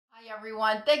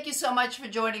Everyone, thank you so much for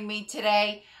joining me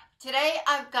today. Today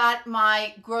I've got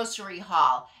my grocery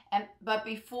haul, but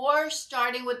before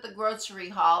starting with the grocery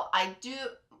haul,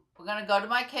 we're going to go to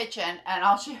my kitchen and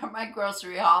I'll share my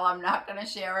grocery haul. I'm not going to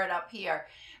share it up here,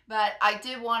 but I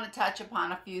did want to touch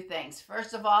upon a few things.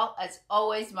 First of all, as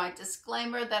always, my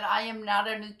disclaimer that I am not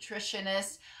a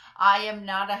nutritionist. I am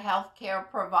not a healthcare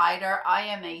provider. I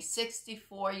am a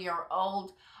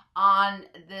 64-year-old on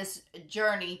this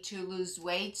journey to lose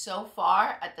weight. So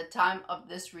far, at the time of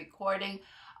this recording,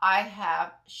 I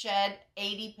have shed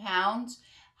 80 pounds.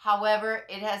 However,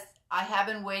 I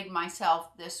haven't weighed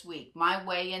myself this week. My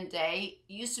weigh-in day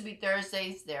used to be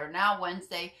Thursdays. They're now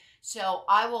Wednesday. So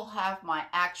I will have my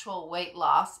actual weight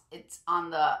loss. It's on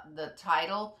the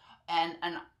title and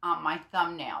on my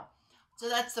thumbnail. So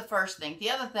that's the first thing.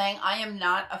 The other thing, I am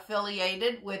not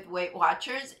affiliated with Weight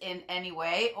Watchers in any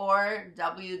way, or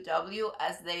WW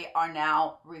as they are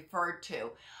now referred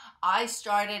to. I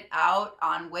started out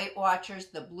on Weight Watchers,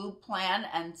 the blue plan,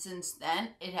 and since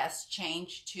then it has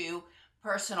changed to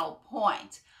personal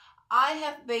points.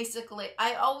 I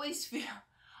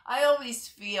always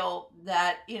feel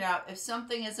that, if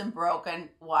something isn't broken,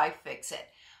 why fix it?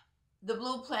 The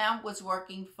blue plan was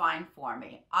working fine for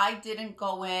me. I didn't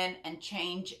go in and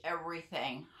change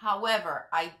everything. However,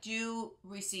 I do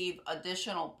receive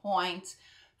additional points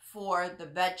for the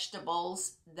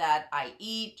vegetables that I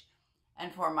eat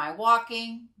and for my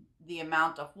walking, the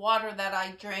amount of water that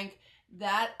I drink,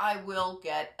 that I will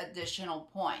get additional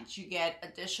points. You get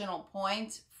additional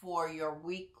points for your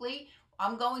weekly.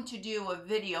 I'm going to do a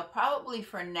video probably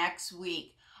for next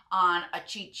week on a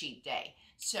cheat sheet day.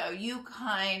 So you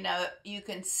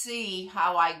can see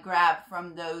how I grab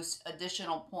from those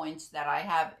additional points that I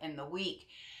have in the week.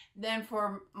 Then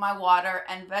for my water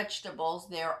and vegetables,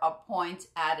 there are points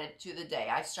added to the day.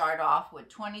 I start off with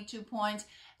 22 points,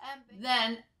 and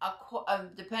then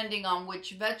depending on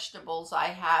which vegetables I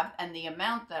have and the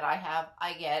amount that I have,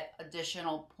 I get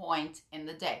additional points in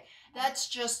the day. That's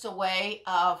just a way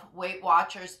of Weight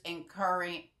Watchers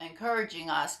encouraging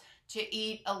us to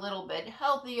eat a little bit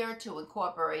healthier, to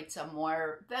incorporate some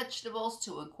more vegetables,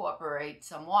 to incorporate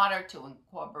some water, to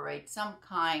incorporate some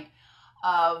kind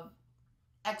of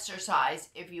exercise,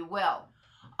 if you will.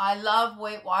 I love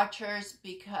Weight Watchers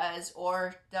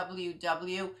or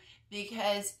WW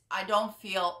because I don't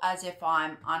feel as if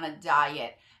I'm on a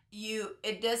diet.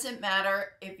 It doesn't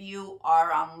matter if you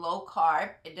are on low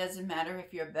carb. It doesn't matter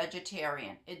if you're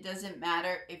vegetarian. It doesn't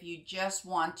matter if you just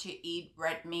want to eat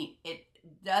red meat. It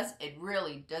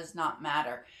really does not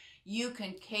matter. You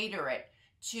can cater it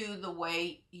to the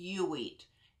way you eat,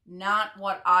 not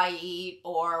what I eat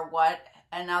or what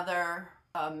another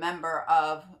member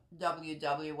of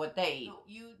WW, what they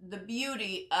eat. The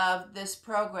beauty of this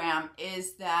program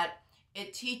is that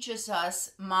it teaches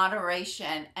us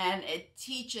moderation and it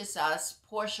teaches us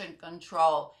portion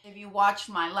control. If you watched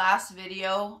my last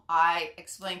video, I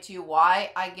explained to you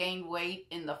why I gained weight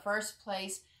in the first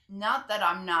place. Not that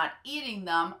I'm not eating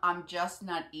them, I'm just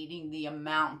not eating the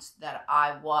amounts that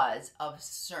I was of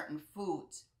certain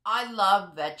foods. I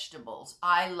love vegetables.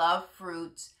 I love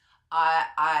fruits.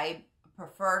 I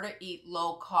prefer to eat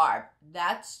low carb.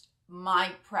 That's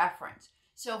my preference.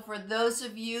 So for those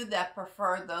of you that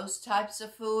prefer those types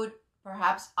of food,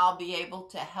 perhaps I'll be able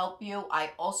to help you.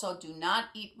 I also do not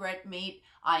eat red meat.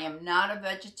 I am not a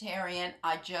vegetarian.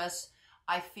 I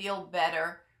feel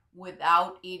better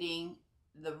without eating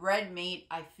the red meat.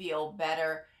 I feel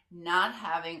better not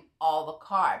having all the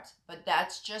carbs, but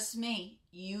that's just me.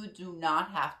 You do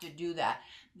not have to do that.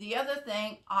 The other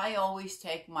thing, I always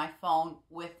take my phone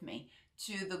with me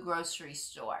to the grocery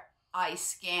store. I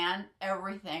scan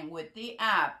everything with the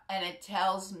app and it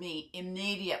tells me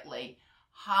immediately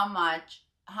how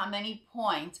many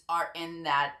points are in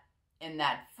that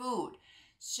food.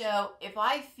 So if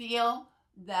I feel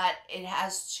that it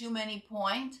has too many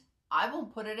points, I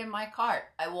won't put it in my cart.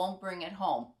 I won't bring it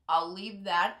home. I'll leave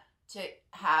that to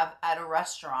have at a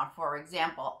restaurant, for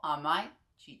example, on my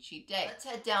cheat sheet day. Let's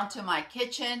head down to my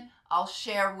kitchen. I'll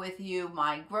share with you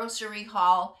my grocery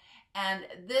haul. And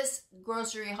this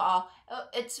grocery haul,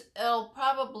 it'll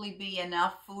probably be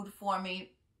enough food for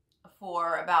me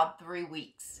for about 3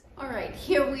 weeks. All right,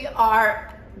 here we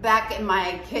are back in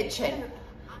my kitchen.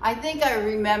 I think I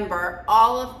remember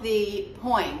all of the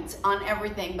points on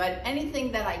everything, but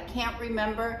anything that I can't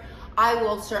remember, I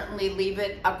will certainly leave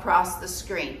it across the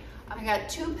screen. I got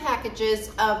 2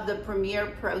 packages of the Premier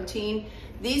Protein.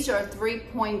 These are 3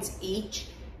 points each,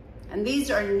 and these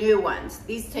are new ones.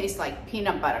 These taste like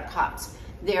peanut butter cups.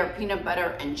 They're peanut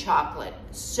butter and chocolate.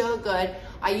 So good.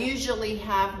 I usually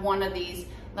have one of these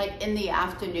like in the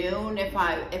afternoon, if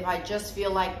I just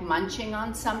feel like munching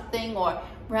on something, or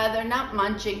rather not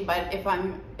munching, but if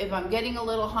I'm getting a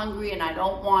little hungry and I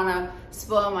don't want to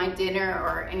spoil my dinner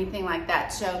or anything like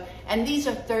that. So, and these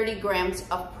are 30 grams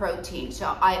of protein.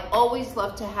 So I always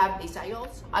love to have these.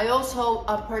 I also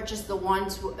purchase the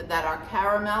ones that are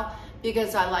caramel,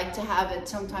 because I like to have it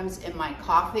sometimes in my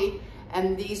coffee.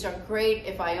 And these are great.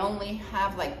 If I only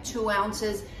have like 2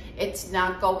 ounces, it's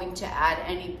not going to add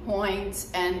any points,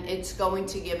 and it's going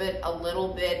to give it a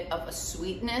little bit of a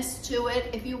sweetness to it,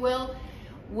 if you will,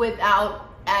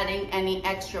 without adding any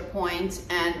extra points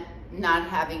and not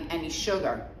having any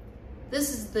sugar.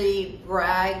 This is the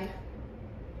Bragg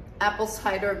apple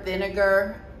cider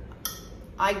vinegar.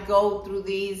 I go through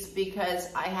these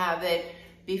because I have it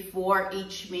before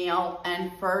each meal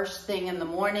and first thing in the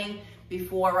morning,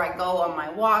 before I go on my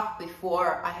walk,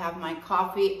 before I have my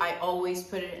coffee. I always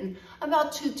put it in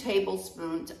about 2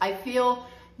 tablespoons. I feel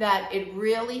that it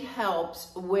really helps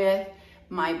with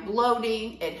my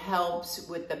bloating. It helps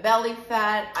with the belly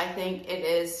fat. I think it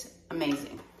is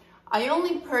amazing. I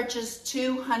only purchased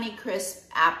 2 Honeycrisp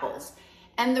apples.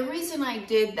 And the reason I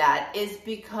did that is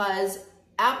because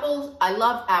apples, I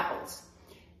love apples,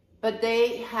 but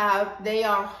they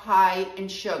are high in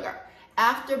sugar.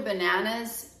 After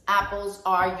bananas, apples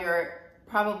are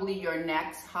probably your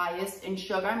next highest in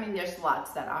sugar. I mean, there's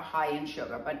lots that are high in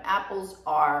sugar, but apples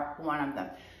are one of them.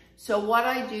 So what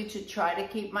I do to try to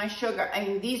keep my sugar, I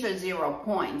mean, these are 0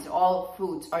 points. All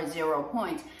foods are 0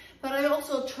 points. But I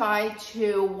also try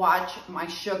to watch my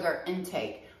sugar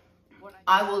intake.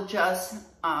 I will just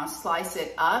slice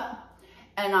it up,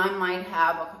 and I might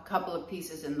have a couple of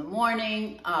pieces in the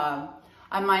morning.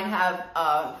 I might have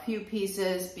a few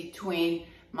pieces between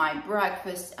my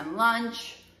breakfast and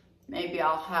lunch. Maybe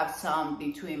I'll have some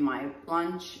between my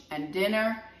lunch and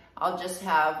dinner. I'll just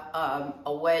have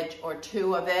a wedge or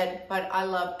 2 of it, but I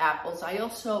love apples. I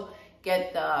also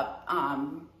get the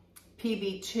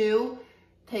PB2.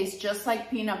 Tastes just like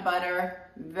peanut butter,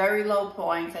 very low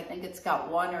points. I think it's got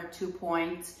 1 or 2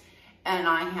 points, and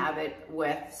I have it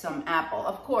with some apple.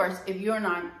 Of course, if you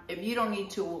don't need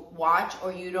to watch,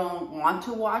 or you don't want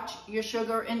to watch your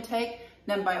sugar intake,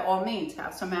 then by all means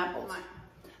have some apples.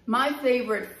 My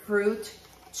favorite fruit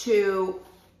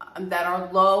that are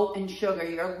low in sugar,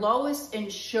 your lowest in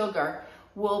sugar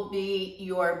will be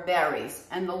your berries,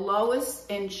 and the lowest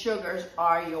in sugars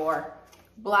are your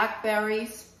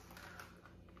blackberries,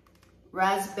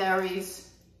 raspberries,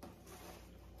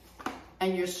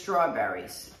 and your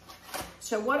strawberries.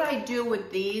 So what I do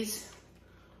with these,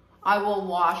 I will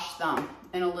wash them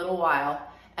in a little while,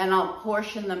 and I'll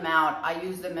portion them out. I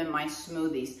use them in my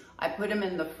smoothies. I put them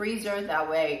in the freezer, that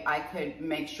way I could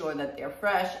make sure that they're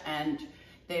fresh and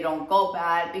they don't go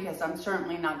bad, because I'm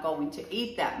certainly not going to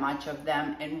eat that much of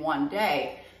them in one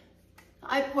day.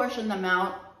 I portion them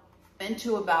out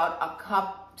into about a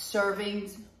cup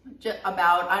servings,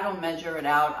 I don't measure it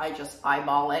out, I just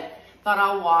eyeball it, but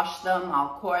I'll wash them,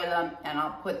 I'll core them, and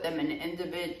I'll put them in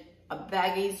individual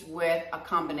baggies with a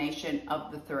combination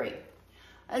of the 3.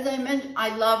 As I mentioned,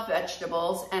 I love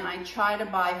vegetables, and I try to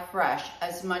buy fresh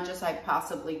as much as I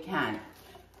possibly can.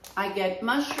 I get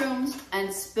mushrooms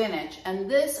and spinach, and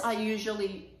this I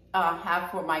usually have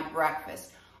for my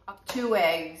breakfast. 2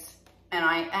 eggs, and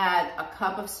I add a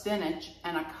cup of spinach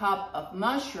and a cup of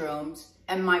mushrooms,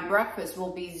 and my breakfast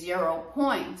will be 0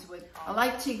 points. I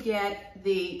like to get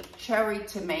the cherry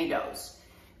tomatoes,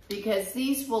 because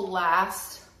these will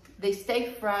last, they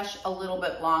stay fresh a little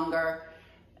bit longer,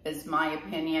 is my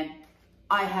opinion.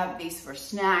 I have these for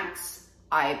snacks.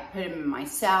 I put them in my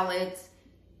salads.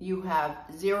 You have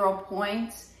 0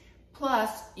 points,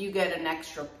 plus you get an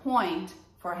extra point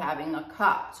for having a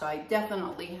cup. So I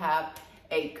definitely have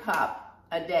a cup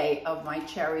a day of my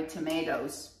cherry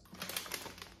tomatoes.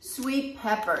 Sweet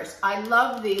peppers, I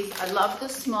love these. I love the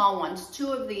small ones. 2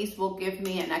 of these will give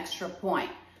me an extra point.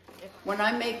 When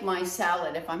I make my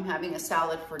salad, if I'm having a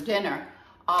salad for dinner,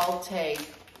 I'll take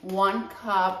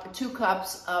 2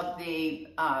 cups of the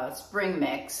spring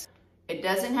mix. It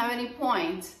doesn't have any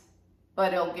points,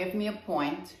 but it'll give me a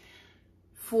point.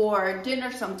 For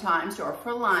dinner sometimes, or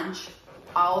for lunch,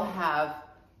 I'll have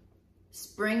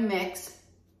spring mix,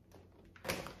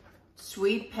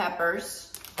 sweet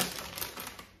peppers,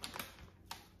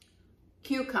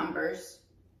 cucumbers,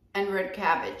 and red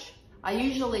cabbage. I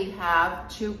usually have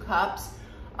 2 cups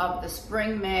of the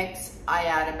spring mix. I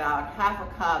add about half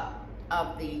a cup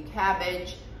of the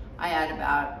cabbage. I add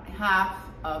about half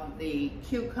of the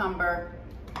cucumber.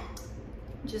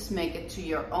 Just make it to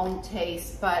your own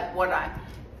taste. But what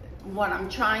I'm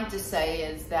trying to say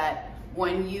is that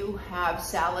when you have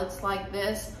salads like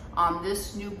this on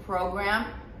this new program,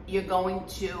 you're going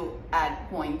to add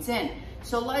points in.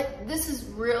 So this is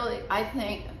really, I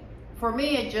think, for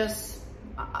me,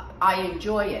 I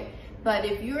enjoy it. But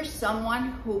if you're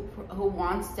someone who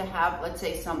wants to have, let's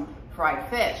say, some fried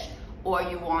fish, or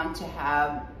you want to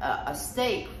have a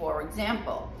steak, for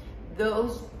example,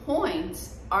 those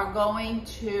points are going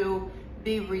to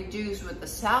be reduced with a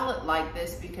salad like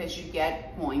this because you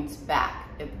get points back,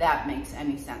 if that makes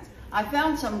any sense. I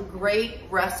found some great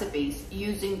recipes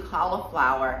using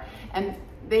cauliflower, and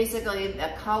basically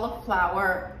the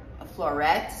cauliflower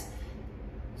florets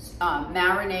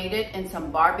marinated in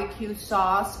some barbecue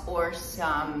sauce or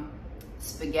some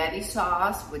spaghetti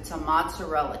sauce with some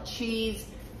mozzarella cheese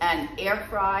and air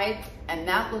fried, and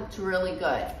that looked really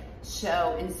good.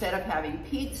 So instead of having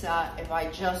pizza, if I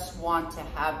just want to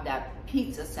have that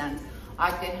pizza sense,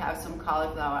 I could have some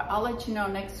cauliflower. I'll let you know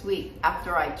next week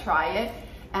after I try it,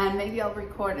 and maybe I'll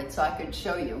record it so I could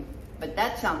show you. But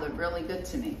that sounded really good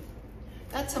to me.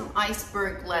 That's some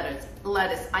iceberg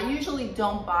lettuce. I usually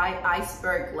don't buy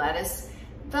iceberg lettuce,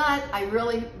 but I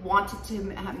really wanted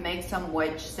to make some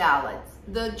wedge salads.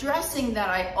 The dressing that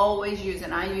I always use,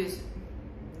 and I use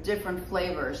different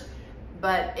flavors,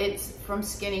 but it's from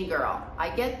Skinny Girl. I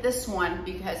get this one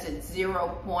because it's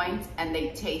 0 points and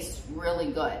they taste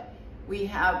really good. We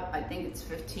have, I think it's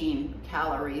 15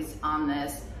 calories on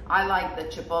this. I like the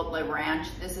Chipotle Ranch.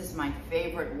 This is my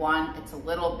favorite one. It's a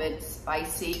little bit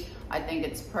spicy. I think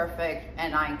it's perfect,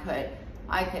 and I could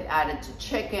add it to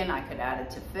chicken, I could add it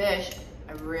to fish.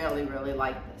 I really, really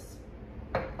like this.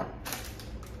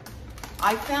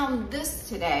 I found this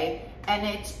today, and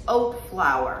it's oat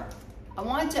flour. I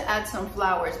wanted to add some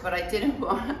flowers, but I didn't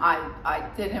want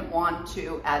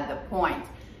to add the point.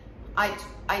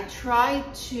 I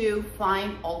tried to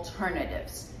find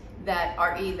alternatives that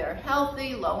are either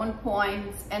healthy, low in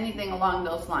points, anything along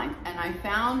those lines. And I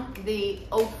found the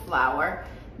oat flour.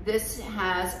 This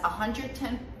has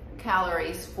 110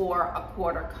 calories for a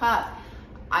 1/4 cup.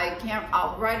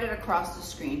 I'll write it across the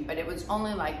screen, but it was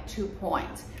only like 2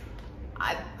 points.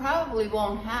 I probably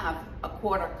won't have a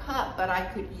 1/4 cup, but I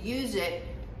could use it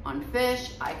on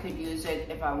fish. I could use it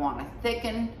if I want to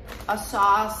thicken a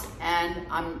sauce, and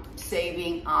I'm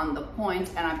saving on the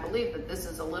points. And I believe that this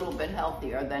is a little bit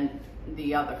healthier than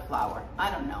the other flour.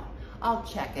 I don't know. I'll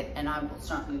check it, and I will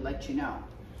certainly let you know.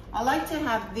 I like to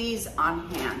have these on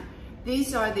hand.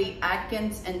 These are the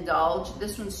Atkins Indulge.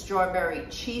 This one's strawberry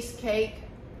cheesecake.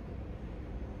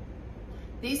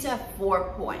 These have 4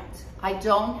 points. I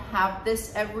don't have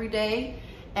this every day,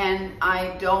 and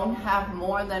I don't have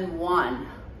more than one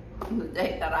on the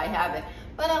day that I have it.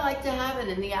 But I like to have it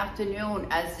in the afternoon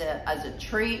as a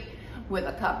treat with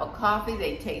a cup of coffee.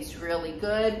 They taste really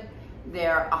good.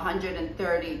 They're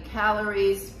 130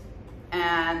 calories,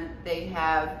 and they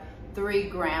have 3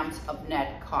 grams of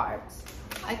net carbs.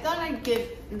 I thought I'd give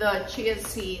the chia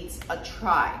seeds a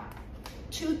try.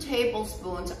 2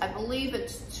 tablespoons, I believe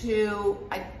it's 2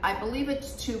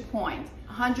 points,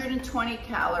 120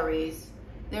 calories.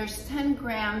 There's 10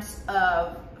 grams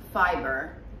of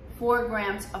fiber, 4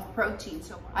 grams of protein.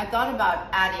 So I thought about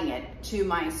adding it to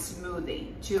my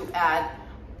smoothie to add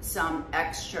some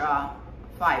extra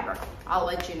fiber. I'll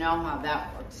let you know how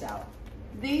that works out.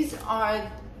 These are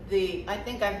I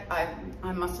think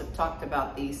I must have talked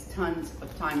about these tons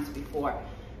of times before.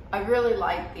 I really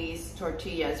like these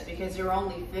tortillas because they're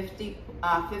only 50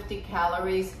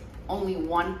 calories, only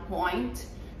 1 point.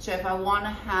 So if I want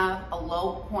to have a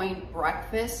low point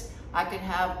breakfast, I could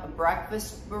have a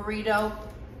breakfast burrito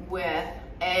with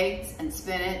eggs and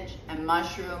spinach and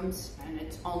mushrooms, and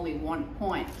it's only 1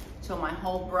 point. So my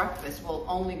whole breakfast will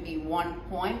only be 1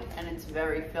 point, and it's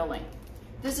very filling.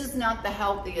 This is not the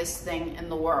healthiest thing in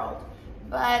the world,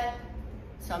 but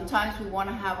sometimes we want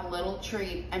to have a little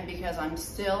treat, and because I'm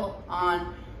still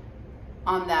on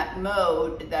that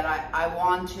mode that I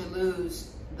want to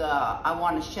I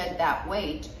want to shed that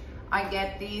weight, I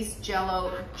get these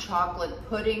Jell-O chocolate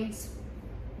puddings.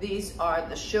 These are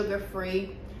the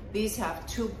sugar-free. These have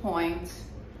 2 points.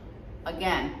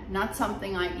 Again, not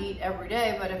something I eat every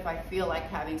day, but if I feel like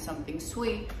having something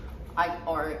sweet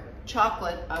or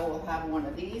chocolate, I will have one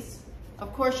of these.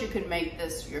 Of course, you could make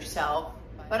this yourself,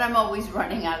 but I'm always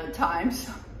running out of time,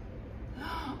 so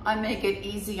I make it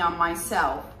easy on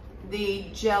myself. The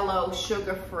Jell-O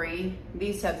sugar-free,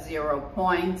 these have 0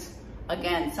 points.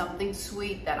 Again, something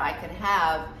sweet that I could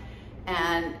have,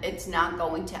 and it's not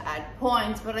going to add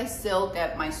points, but I still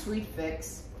get my sweet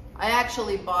fix. I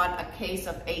actually bought a case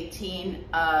of 18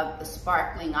 of the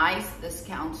sparkling ice. This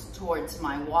counts towards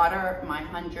my water, my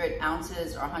 100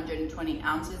 ounces or 120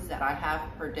 ounces that I have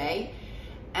per day.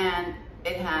 And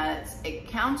It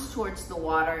counts towards the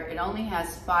water. It only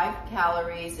has 5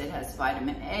 calories. It has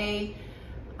vitamin A,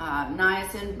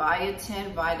 niacin,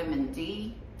 biotin, vitamin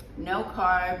D, no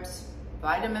carbs,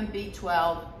 vitamin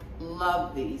B12.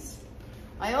 Love these.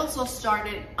 I also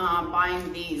started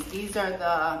buying these. These are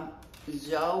the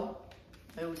Zoe.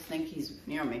 I always think he's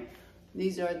near me.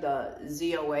 These are the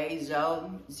ZOA,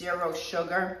 Zoe, zero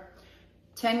sugar,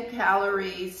 10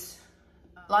 calories,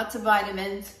 lots of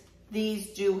vitamins. These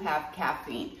do have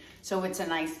caffeine, so it's a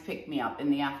nice pick-me-up in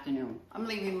the afternoon. I'm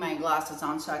leaving my glasses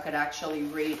on so I could actually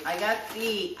read. I got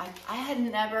I had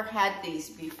never had these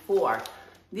before.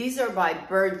 These are by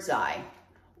Bird's Eye.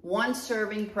 1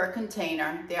 serving per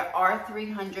container. There are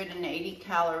 380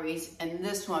 calories, and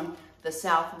this one, the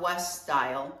Southwest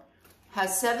style,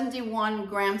 has 71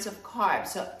 grams of carbs.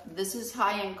 So this is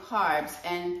high in carbs,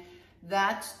 and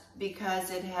that's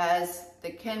because it has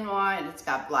the quinoa and it's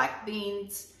got black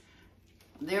beans.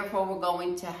 Therefore, we're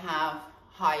going to have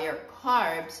higher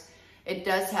carbs. It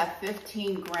does have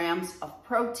 15 grams of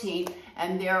protein,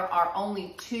 and there are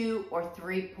only 2 or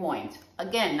 3 points.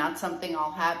 Again, not something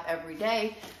I'll have every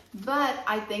day, but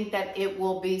I think that it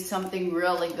will be something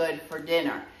really good for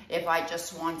dinner if I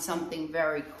just want something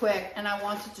very quick, and I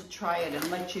wanted to try it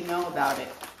and let you know about it.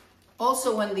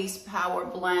 Also, in these power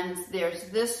blends, there's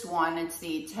this one. It's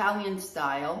the Italian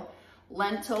style.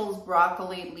 Lentils,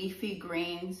 broccoli, leafy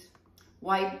greens,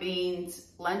 white beans,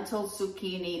 lentils,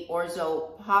 zucchini,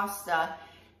 orzo pasta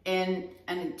in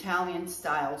an Italian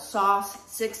style sauce,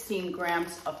 16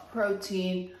 grams of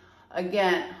protein.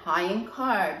 Again, high in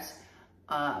carbs,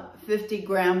 50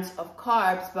 grams of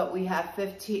carbs, but we have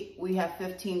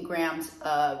 15 grams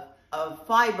of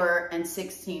fiber and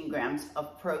 16 grams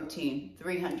of protein,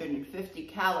 350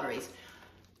 calories.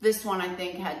 This one I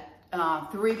think had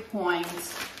 3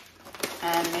 points,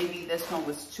 and maybe this one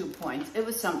was 2 points. It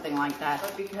was something like that.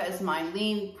 But because my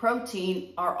lean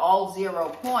protein are all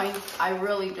 0 points, I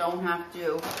really don't have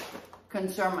to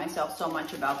concern myself so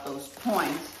much about those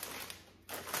points.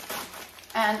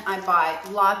 And I buy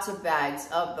lots of bags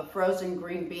of the frozen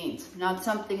green beans. Not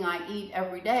something I eat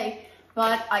every day,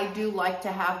 but I do like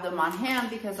to have them on hand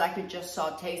because I could just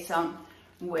saute some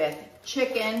with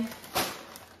chicken,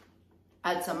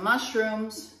 add some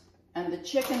mushrooms, and the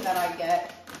chicken that I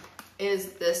get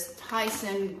is this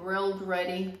Tyson grilled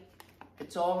ready.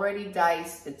 It's already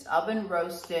diced, it's oven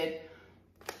roasted,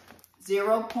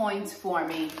 0 points for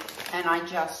me, and I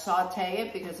just saute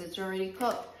it because it's already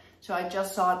cooked. So I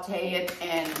just saute it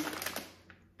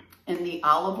in the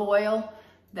olive oil,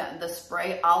 the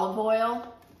spray olive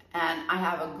oil, and I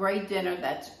have a great dinner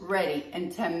that's ready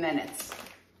in 10 minutes.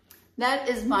 That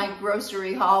is my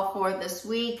grocery haul for this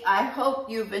week. I hope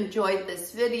you've enjoyed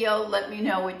this video. Let me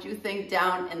know what you think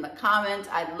down in the comments.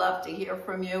 I'd love to hear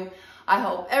from you. I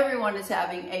hope everyone is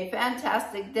having a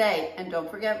fantastic day. And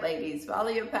don't forget, ladies, follow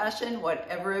your passion,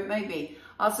 whatever it may be.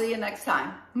 I'll see you next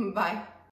time. Bye.